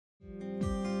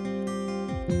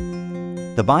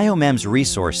The BioMEMS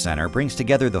Resource Center brings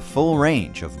together the full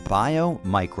range of bio,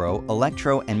 micro,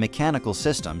 electro, and mechanical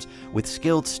systems with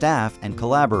skilled staff and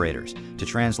collaborators to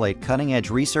translate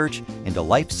cutting-edge research into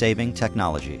life-saving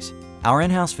technologies. Our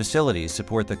in-house facilities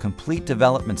support the complete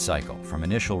development cycle from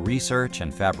initial research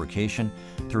and fabrication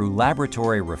through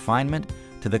laboratory refinement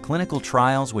to the clinical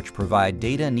trials which provide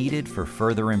data needed for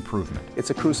further improvement.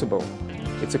 It's a crucible.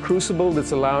 It's a crucible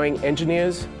that's allowing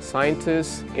engineers,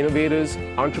 scientists, innovators,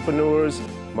 entrepreneurs,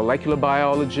 molecular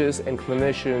biologists, and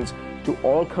clinicians to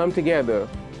all come together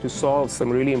to solve some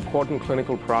really important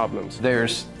clinical problems.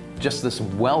 There's just this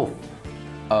wealth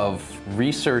of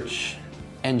research,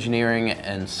 engineering,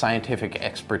 and scientific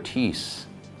expertise,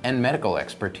 and medical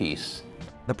expertise.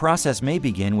 The process may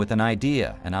begin with an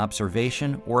idea, an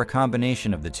observation, or a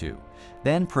combination of the two,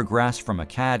 then progress from a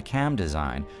CAD/CAM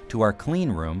design to our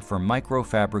clean room for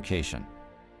microfabrication.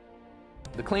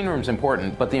 The clean room's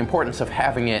important, but the importance of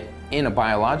having it in a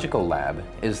biological lab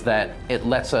is that it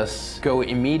lets us go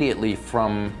immediately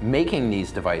from making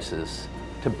these devices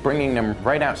to bringing them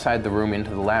right outside the room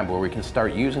into the lab where we can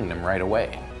start using them right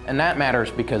away. And that matters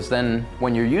because then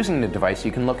when you're using the device,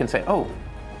 you can look and say, oh,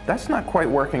 that's not quite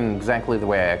working exactly the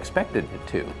way I expected it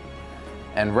to.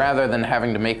 And rather than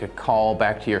having to make a call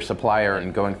back to your supplier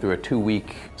and going through a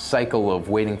 2-week cycle of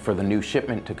waiting for the new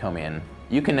shipment to come in,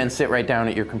 you can then sit right down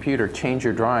at your computer, change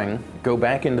your drawing, go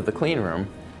back into the clean room,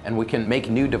 and we can make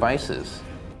new devices.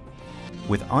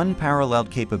 With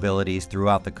unparalleled capabilities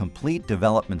throughout the complete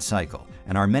development cycle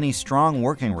and our many strong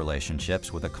working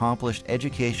relationships with accomplished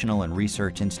educational and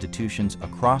research institutions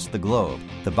across the globe,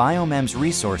 the BioMEMS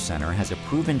Resource Center has a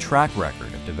proven track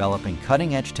record of developing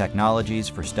cutting-edge technologies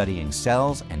for studying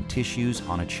cells and tissues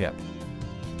on a chip.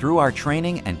 Through our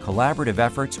training and collaborative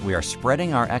efforts, we are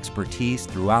spreading our expertise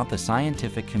throughout the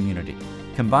scientific community.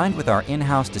 Combined with our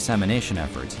in-house dissemination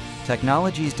efforts,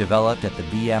 technologies developed at the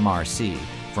BMRC,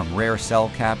 from rare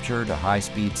cell capture to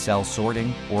high-speed cell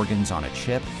sorting, organs on a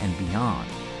chip, and beyond,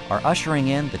 are ushering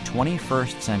in the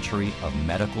 21st century of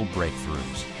medical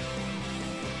breakthroughs.